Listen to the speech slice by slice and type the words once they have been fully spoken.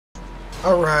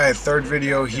Alright, third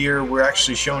video here. We're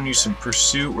actually showing you some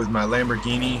pursuit with my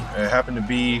Lamborghini. It happened to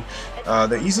be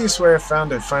the easiest way I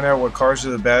found to find out what cars are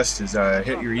the best is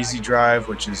hit your easy drive,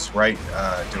 which is right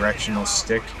directional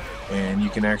stick, and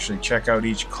you can actually check out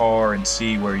each car and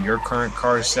see where your current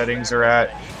car settings are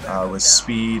at with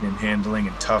speed and handling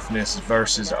and toughness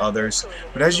versus others.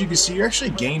 But as you can see, you actually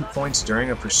gain points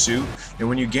during a pursuit, and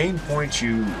when you gain points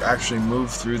you actually move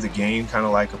through the game kind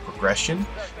of like a progression,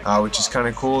 which is kind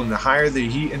of cool. And the higher the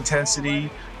heat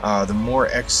intensity, the more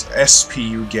SP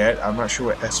you get. I'm not sure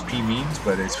what SP means,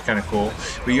 but it's kind of cool.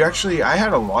 But I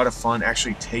had a lot of fun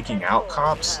actually taking out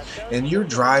cops, and you're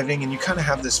driving and you kind of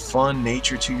have this fun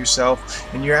nature to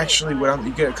yourself, and you're actually,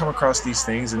 come across these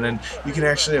things, and then you can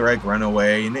actually like run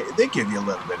away, and they give you a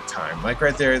little bit of time. Like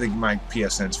right there, my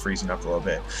PSN's freezing up a little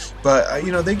bit, but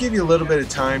they give you a little bit of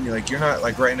time. You're not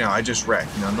like right now. I just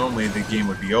wrecked. Normally the game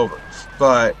would be over,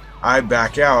 but I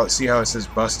back out. See how it says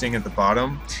busting at the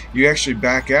bottom? You actually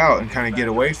back out and kind of get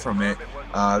away from it.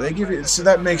 They give it, so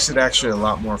that makes it actually a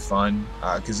lot more fun,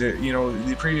 because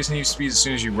the previous Need for Speed, as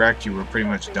soon as you wrecked, you were pretty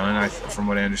much done. From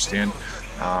what I understand,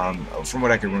 from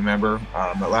what I can remember,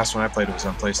 the last one I played was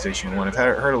on PlayStation 1. I've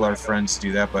heard a lot of friends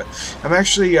do that, but I'm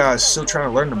actually still trying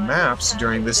to learn the maps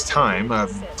during this time.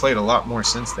 I've played a lot more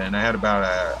since then. I had about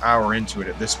an hour into it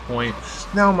at this point.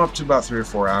 Now I'm up to about 3 or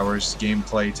 4 hours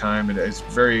gameplay time, and it's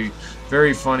very,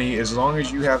 very funny. As long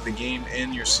as you have the game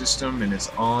in your system and it's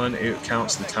on, it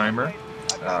counts the timer.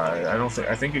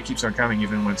 I think it keeps on counting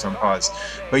even when it's on pause.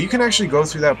 But you can actually go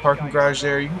through that parking garage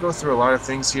there. You can go through a lot of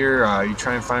things here. You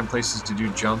try and find places to do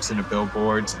jumps into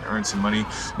billboards and earn some money.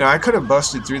 Now, I could have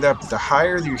busted through that, but the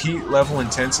higher your heat level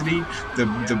intensity,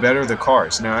 the better the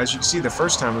cars. Now, as you can see, the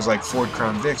first time was like Ford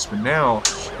Crown Vics, but now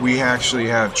we actually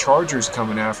have Chargers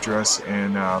coming after us,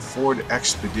 and Ford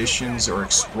Expeditions or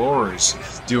Explorers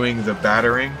doing the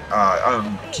battering,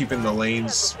 keeping the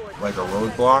lanes like a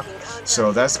roadblock.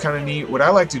 So that's kind of neat. What I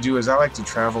like to do is I like to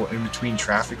travel in between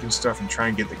traffic and stuff and try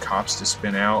and get the cops to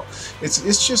spin out.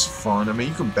 It's just fun. I mean,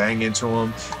 you can bang into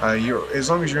them. As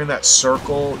long as you're in that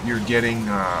circle, you're getting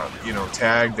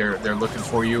tagged. They're looking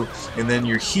for you, and then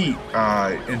your heat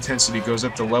intensity goes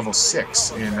up to level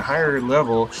 6. And the higher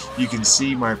level, you can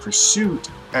see my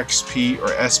pursuit XP or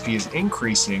SP is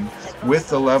increasing with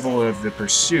the level of the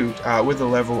pursuit, with the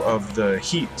level of the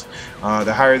heat.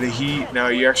 The higher the heat, now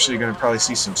you're actually going to probably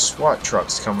see some SWAT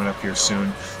trucks coming up here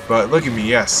soon. But look at me,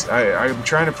 yes, I'm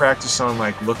trying to practice on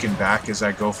like looking back as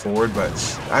I go forward, but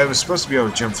I was supposed to be able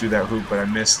to jump through that hoop, but I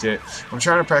missed it. I'm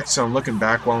trying to practice on looking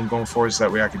back while I'm going forward so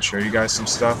that way I can show you guys some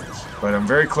stuff. But I'm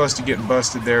very close to getting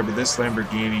busted there, but this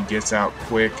Lamborghini gets out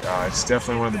quick. It's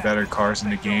definitely one of the better cars in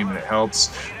the game, and it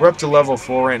helps. We're up to level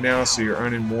 4 right now, so you're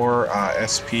earning more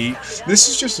SP. This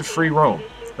is just a free roam.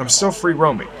 I'm still free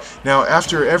roaming. Now,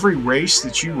 after every race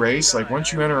that you race, like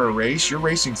once you enter a race, you're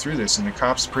racing through this, and the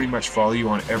cops pretty much follow you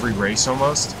on every race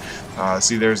almost.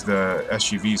 See, there's the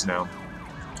SUVs now.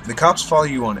 The cops follow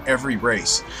you on every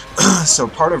race. So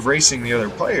part of racing the other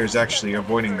player is actually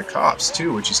avoiding the cops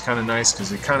too, which is kind of nice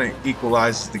because it kind of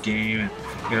equalizes the game.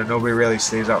 Nobody really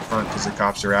stays out front because the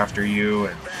cops are after you,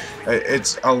 and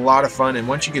it's a lot of fun. And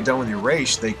once you get done with your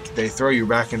race, they throw you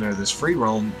back into this free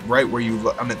roam right where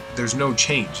you. I mean, there's no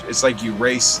change. It's like you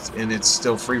raced and it's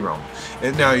still free roam.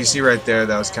 And now you see right there,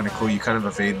 that was kind of cool. You kind of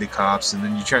evade the cops, and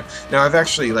then you try. Now I've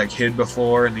actually like hid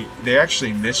before, and they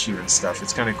actually miss you and stuff.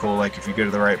 It's kind of cool. Like if you go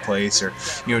to the right place, or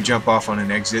jump off on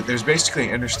an exit. There's basically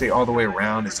an interstate all the way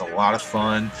around. It's a lot of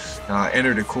fun.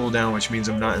 Entered a cooldown, which means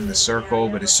I'm not in the circle.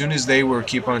 But as soon as they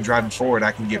keep on driving forward,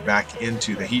 I can get back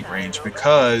into the heat range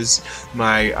because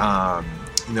my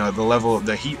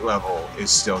the heat level is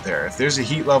still there. If there's a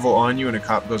heat level on you and a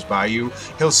cop goes by you,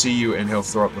 he'll see you and he'll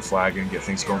throw up the flag and get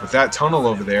things going. But that tunnel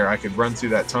over there, I could run through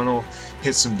that tunnel,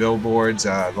 hit some billboards,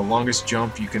 the longest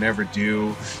jump you can ever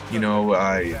do.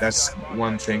 That's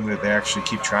one thing that they actually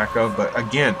keep track of. But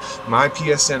again, my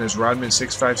PSN is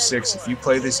Rodman656. If you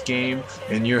play this game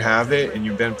and you have it and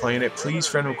you've been playing it, please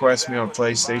friend request me on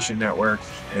PlayStation Network,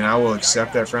 and I will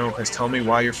accept that friend request. Tell me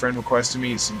why you're friend requesting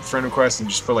me. Some friend request and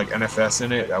just put like NFS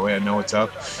in it. That way I know what's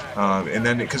up. And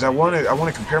then because I want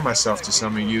to compare myself to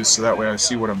some of you, so that way I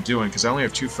see what I'm doing. Because I only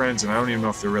have 2 friends and I don't even know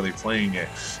if they're really playing it.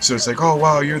 So it's like, oh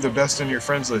wow, you're the best on your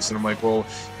friends list, and I'm like, well,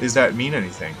 does that mean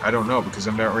anything? I don't know, because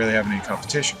I'm not really having any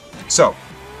competition. So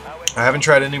I haven't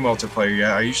tried any multiplayer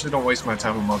yet. I usually don't waste my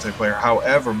time with multiplayer.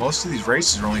 However, most of these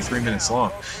races are only 3 minutes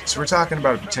long. So we're talking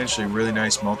about a potentially really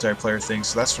nice multiplayer thing.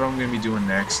 So that's what I'm going to be doing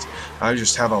next. I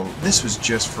just have this was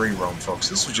just free roam, folks.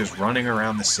 This was just running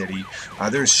around the city.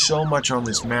 There's so much on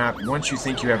this map. Once you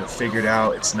think you have it figured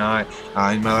out, it's not.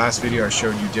 In my last video, I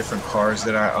showed you different cars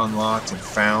that I unlocked and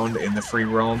found in the free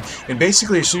roam. And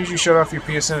basically, as soon as you shut off your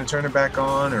PSN and turn it back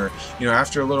on, or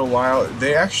after a little while,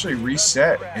 they actually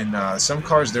reset. And some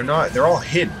cars, they're all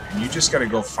hidden, and you just got to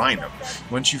go find them.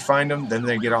 Once you find them, then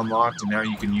they get unlocked, and now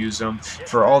you can use them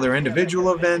for all their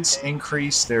individual events,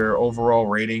 increase their overall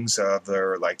ratings of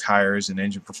their like tires and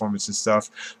engine performance and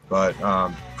stuff. But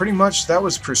pretty much that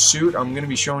was Pursuit. I'm going to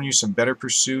be showing you some better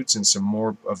pursuits and some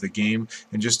more of the game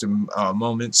in just a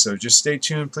moment, so just stay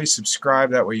tuned. Please subscribe,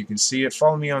 that way you can see it.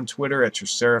 Follow me on Twitter at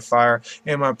Tricerafire,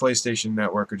 and my PlayStation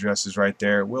Network address is right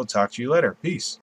there. We'll talk to you later. Peace.